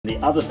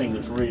the other thing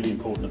that's really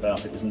important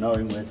about it is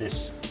knowing where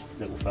this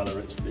little fella,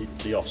 it's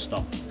the off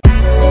stump.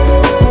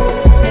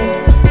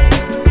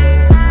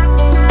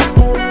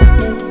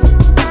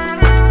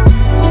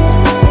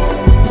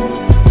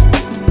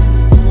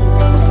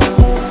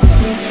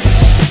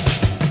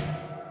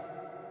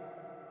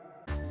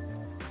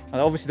 And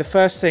obviously the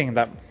first thing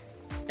that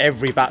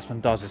every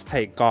batsman does is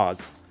take guard.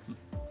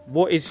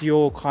 What is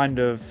your kind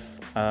of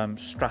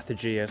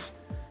strategy as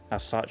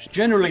such?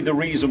 Generally the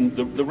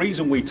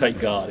reason we take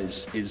guard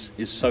is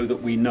so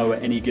that we know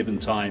at any given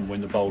time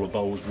when the bowler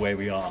bowls where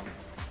we are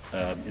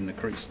in the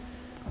crease.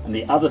 And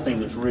the other thing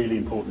that's really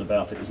important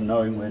about it is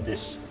knowing where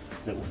this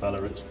little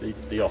fella, it's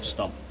the off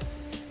stump.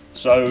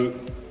 So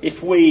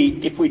if we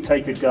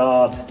take a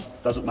guard,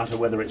 doesn't matter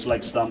whether it's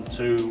leg stump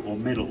 2 or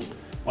middle,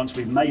 once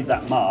we've made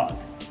that mark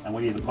and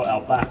we either put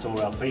our bat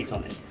or our feet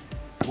on it,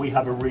 we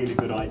have a really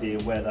good idea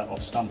where that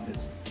off stump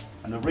is.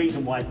 And the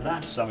reason why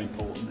that's so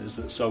important is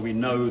that so we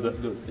know that,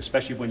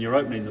 especially when you're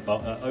opening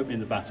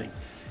the batting,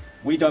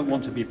 we don't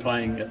want to be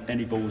playing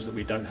any balls that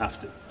we don't have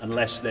to,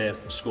 unless they're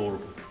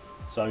scoreable.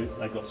 So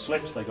they've got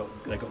slips, they've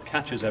got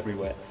catches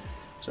everywhere.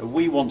 So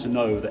we want to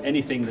know that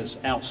anything that's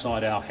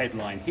outside our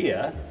headline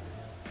here,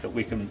 that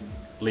we can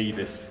leave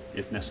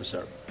if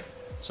necessary.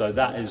 So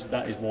that is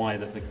why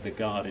the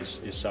guard is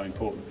so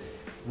important.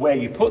 Where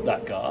you put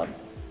that guard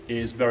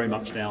is very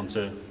much down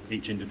to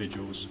each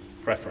individual's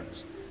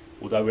preference.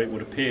 Although it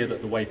would appear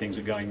that the way things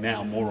are going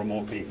now, more and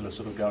more people are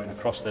sort of going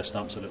across their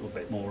stumps a little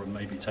bit more and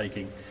maybe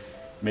taking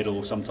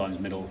middle, sometimes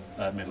middle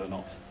and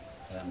off,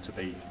 to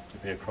be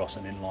across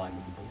and in line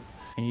with the ball.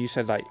 And you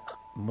said like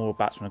more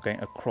batsmen are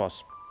going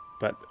across,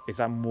 but is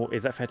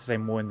that fair to say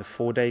more in the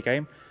 4-day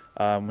game?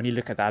 When you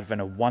look at the advent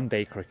of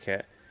 1-day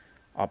cricket,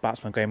 are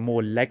batsmen going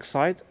more leg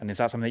side, and is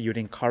that something that you would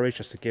encourage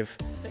just to give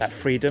that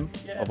freedom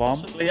of arm?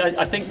 Possibly.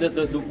 I think that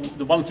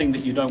the one thing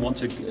that you don't want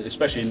to,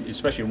 especially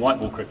in white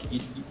ball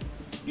cricket,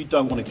 you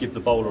don't want to give the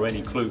bowler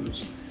any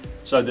clues.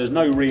 So there's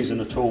no reason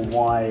at all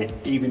why,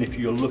 even if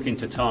you're looking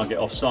to target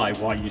offside,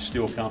 why you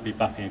still can't be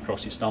batting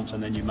across your stumps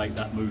and then you make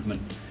that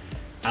movement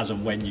as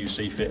and when you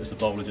see fit as the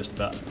bowler is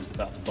about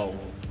to bowl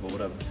or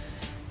whatever.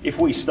 If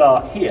we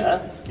start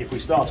here, if we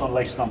start on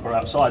leg stump or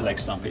outside leg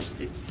stump,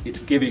 it's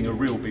giving a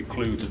real big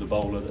clue to the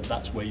bowler that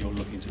that's where you're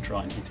looking to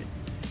try and hit him.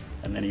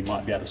 And then he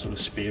might be able to sort of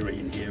spear it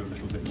in here a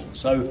little bit more.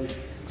 So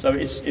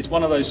it's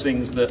one of those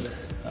things that,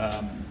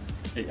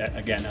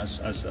 again, as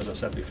I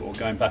said before,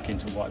 going back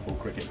into white ball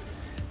cricket,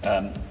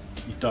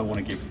 you don't want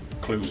to give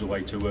clues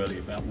away too early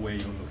about where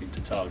you're looking to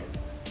target.